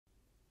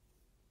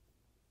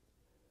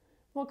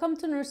Welcome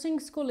to Nursing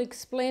School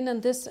Explained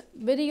and this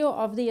video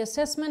of the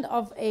assessment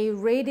of a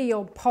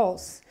radial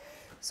pulse.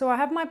 So I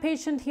have my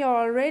patient here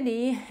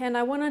already and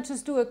I want to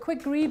just do a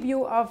quick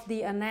review of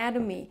the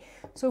anatomy.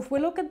 So if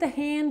we look at the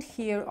hand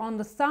here, on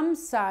the thumb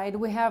side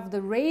we have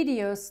the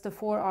radius, the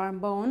forearm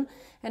bone,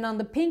 and on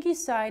the pinky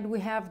side we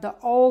have the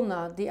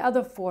ulna, the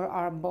other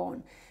forearm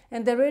bone.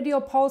 And the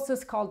radial pulse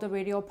is called the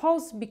radial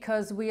pulse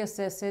because we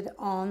assess it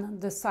on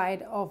the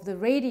side of the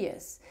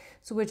radius,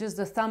 so which is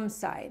the thumb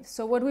side.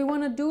 So what we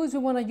want to do is we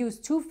want to use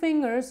two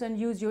fingers and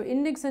use your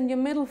index and your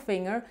middle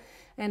finger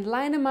and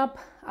line them up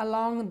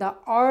along the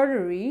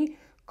artery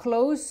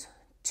close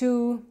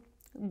to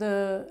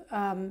the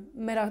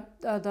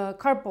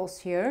carpals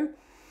here.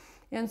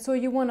 And so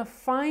you want to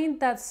find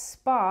that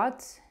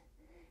spot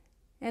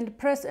and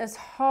press as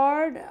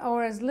hard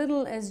or as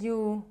little as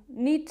you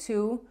need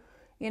to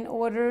in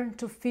order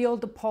to feel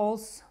the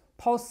pulse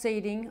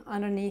pulsating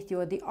underneath you,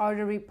 or the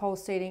artery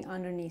pulsating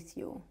underneath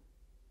you.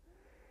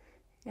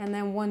 And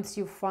then once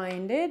you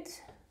find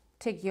it,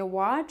 take your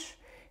watch,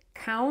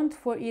 count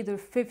for either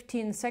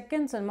 15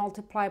 seconds and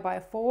multiply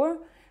by 4,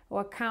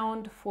 or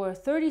count for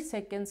 30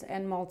 seconds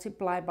and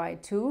multiply by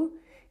 2.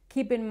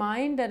 Keep in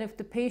mind that if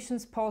the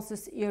patient's pulse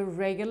is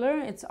irregular,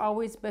 it's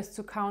always best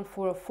to count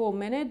for a full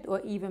minute,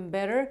 or even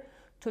better,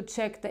 to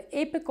check the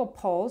apical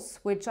pulse,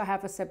 which I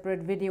have a separate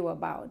video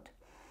about.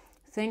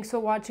 Thanks for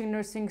watching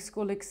Nursing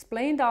School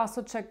Explained.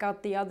 Also check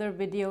out the other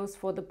videos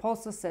for the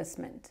pulse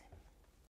assessment.